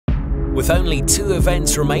With only 2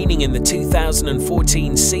 events remaining in the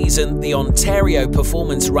 2014 season, the Ontario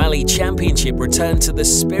Performance Rally Championship returned to the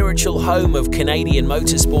spiritual home of Canadian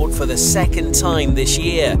motorsport for the 2nd time this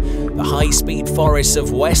year. The high-speed forests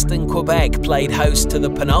of Western Quebec played host to the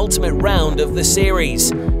penultimate round of the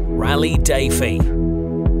series, Rallye Défi.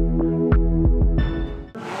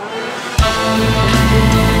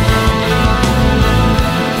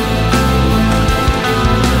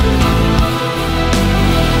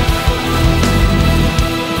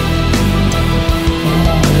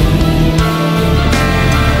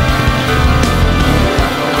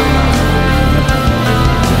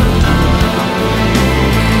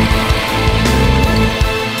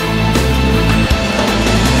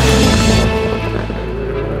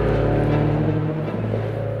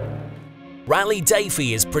 Rallye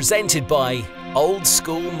Défi is presented by Old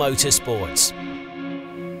School Motorsports.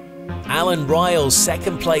 Alan Ryle's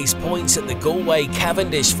 2nd place points at the Galway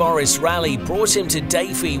Cavendish Forest Rally brought him to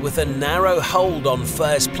Défi with a narrow hold on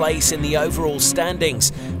 1st place in the overall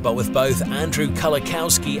standings, but with both Andrew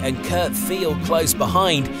Kulikowski and Kurt Thiel close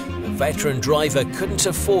behind, the veteran driver couldn't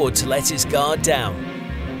afford to let his guard down.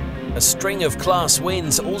 A string of class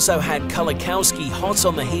wins also had Kulikowski hot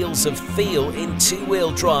on the heels of Thiel in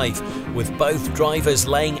 2-wheel drive, with both drivers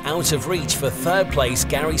laying out of reach for 3rd place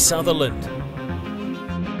Gary Sutherland.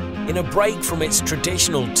 In a break from its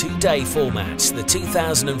traditional 2-day format, the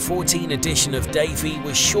 2014 edition of Défi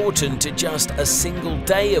was shortened to just a single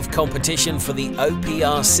day of competition for the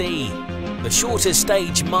OPRC. The shorter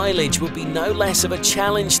stage mileage would be no less of a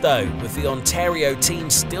challenge though, with the Ontario team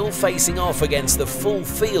still facing off against the full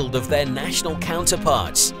field of their national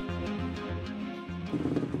counterparts.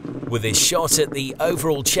 With his shot at the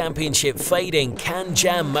overall championship fading,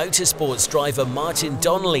 Can-Jam Motorsports driver Martin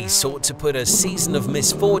Donnelly sought to put a season of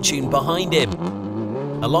misfortune behind him.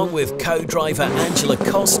 Along with co-driver Angela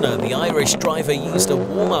Costner, the Irish driver used a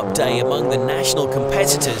warm-up day among the national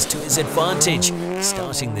competitors to his advantage,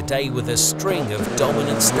 starting the day with a string of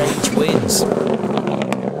dominant stage wins.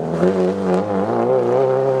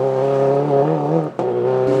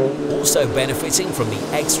 Also benefiting from the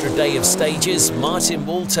extra day of stages, Martin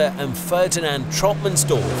Walter and Ferdinand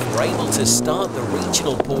Trottmannsdorf were able to start the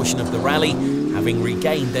regional portion of the rally, having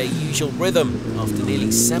regained their usual rhythm after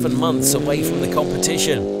nearly 7 months away from the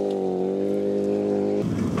competition.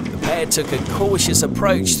 The pair took a cautious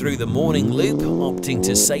approach through the morning loop, opting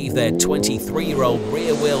to save their 23-year-old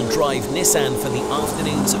rear-wheel drive Nissan for the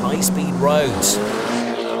afternoon's high-speed roads.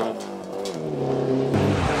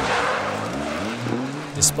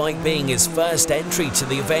 Despite being his first entry to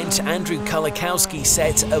the event, Andrew Kulikowski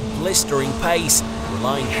set a blistering pace,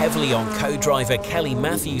 relying heavily on co-driver Kelly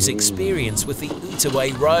Matthews' experience with the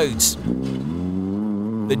Outaouais roads.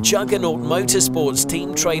 The Juggernaut Motorsports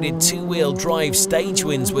team traded 2-wheel drive stage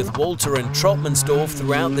wins with Walter and Trottmannsdorf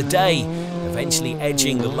throughout the day, eventually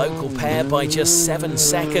edging the local pair by just 7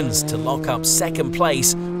 seconds to lock up 2nd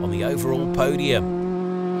place on the overall podium.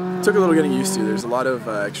 It took a little getting used to. There's a lot of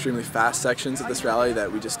extremely fast sections at this rally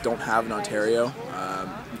that we just don't have in Ontario.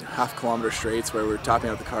 Half-kilometer straights where we're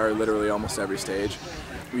topping out the car literally almost every stage.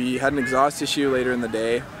 We had an exhaust issue later in the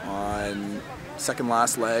day on 2nd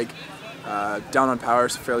last leg, down on power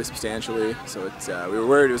fairly substantially, so we were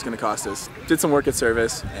worried it was going to cost us. Did some work at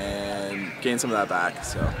service and gained some of that back.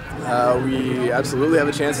 So we absolutely have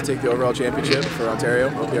a chance to take the overall championship for Ontario,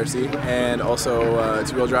 OPRC, and also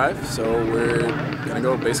 2-wheel drive. So we're going to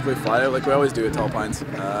go basically flat out like we always do at Tall Pines.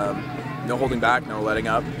 No holding back, no letting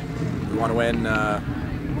up. We want to win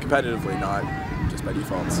competitively, not just by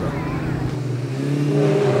default. So.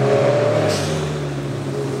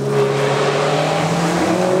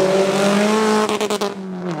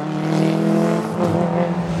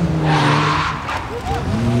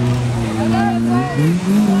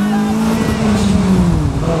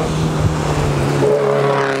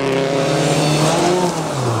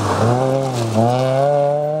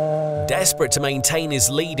 Desperate to maintain his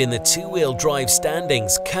lead in the 2-wheel drive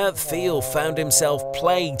standings, Kurt Thiel found himself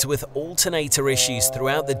plagued with alternator issues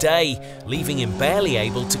throughout the day, leaving him barely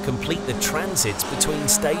able to complete the transits between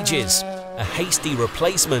stages. A hasty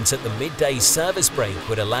replacement at the midday service break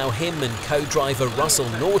would allow him and co-driver Russell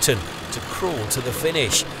Norton to crawl to the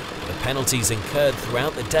finish. The penalties incurred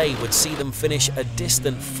throughout the day would see them finish a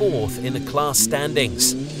distant 4th in the class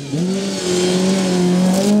standings.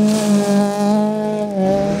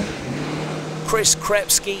 Chris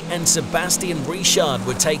Krepsky and Sebastian Richard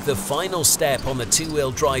would take the final step on the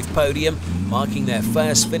 2-wheel drive podium, marking their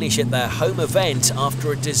first finish at their home event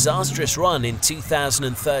after a disastrous run in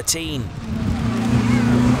 2013.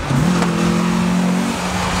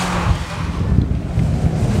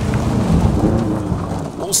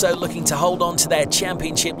 Also looking to hold on to their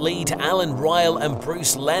championship lead, Alan Ryle and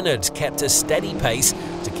Bruce Leonard kept a steady pace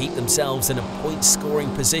to keep themselves in a point-scoring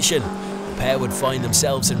position. The pair would find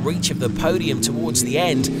themselves in reach of the podium towards the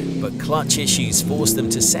end, but clutch issues forced them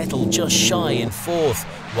to settle just shy in fourth,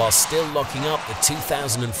 while still locking up the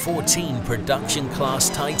 2014 production class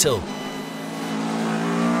title.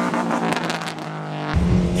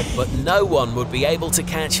 But no one would be able to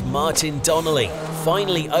catch Martin Donnelly.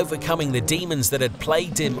 Finally overcoming the demons that had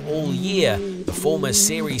plagued him all year, the former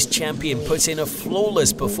series champion put in a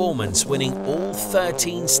flawless performance, winning all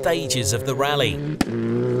 13 stages of the rally.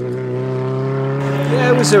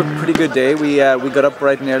 Yeah, it was a pretty good day. We got up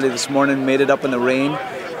bright and early this morning, made it up in the rain.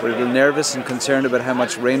 We're a little nervous and concerned about how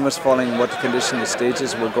much rain was falling and what the condition of the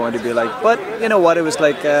stages were going to be like. But you know what, it was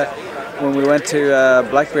like when we went to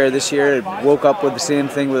Black Bear this year, it woke up with the same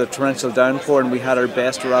thing with a torrential downpour, and we had our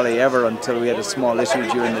best rally ever until we had a small issue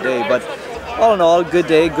during the day. But all in all, good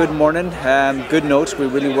day, good morning, good notes. We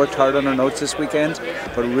really worked hard on our notes this weekend,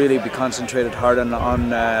 but really we concentrated hard on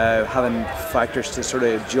having factors to sort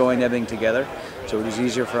of join everything together. So it was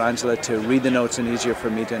easier for Angela to read the notes and easier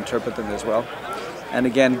for me to interpret them as well. And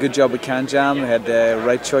again, good job with Can Jam. We had the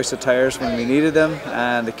right choice of tyres when we needed them,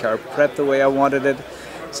 and the car prepped the way I wanted it.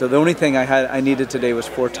 So the only thing I needed today was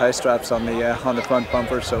 4 tie straps on the front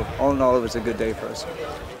bumper. So all in all, it was a good day for us.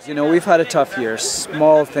 You know, we've had a tough year.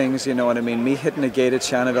 Small things, you know what I mean. Me hitting a gate at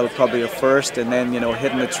Shannonville probably a first, and then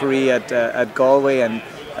hitting a tree at Galway, and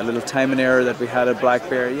a little timing error that we had at Black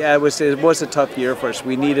Bear. Yeah, it was a tough year for us.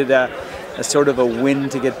 We needed a sort of a win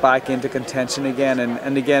to get back into contention again,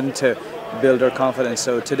 and again to build our confidence.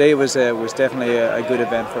 So today was definitely a good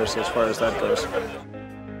event for us as far as that goes.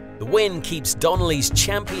 The win keeps Donnelly's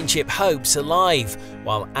championship hopes alive,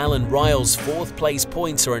 while Alan Ryle's 4th place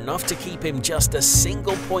points are enough to keep him just a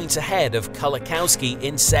single point ahead of Kulikowski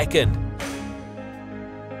in 2nd.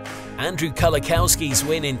 Andrew Kulikowski's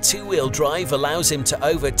win in 2-wheel drive allows him to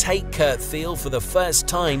overtake Kurt Thiel for the first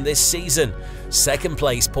time this season. 2nd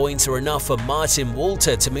place points are enough for Martin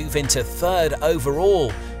Walter to move into 3rd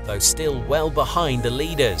overall, though still well behind the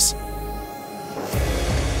leaders.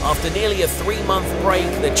 After nearly a 3-month break,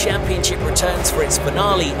 the championship returns for its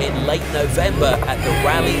finale in late November at the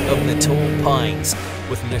Rally of the Tall Pines.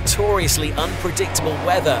 With notoriously unpredictable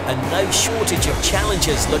weather and no shortage of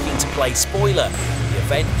challengers looking to play spoiler, the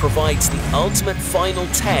event provides the ultimate final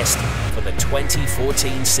test for the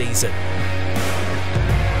 2014 season.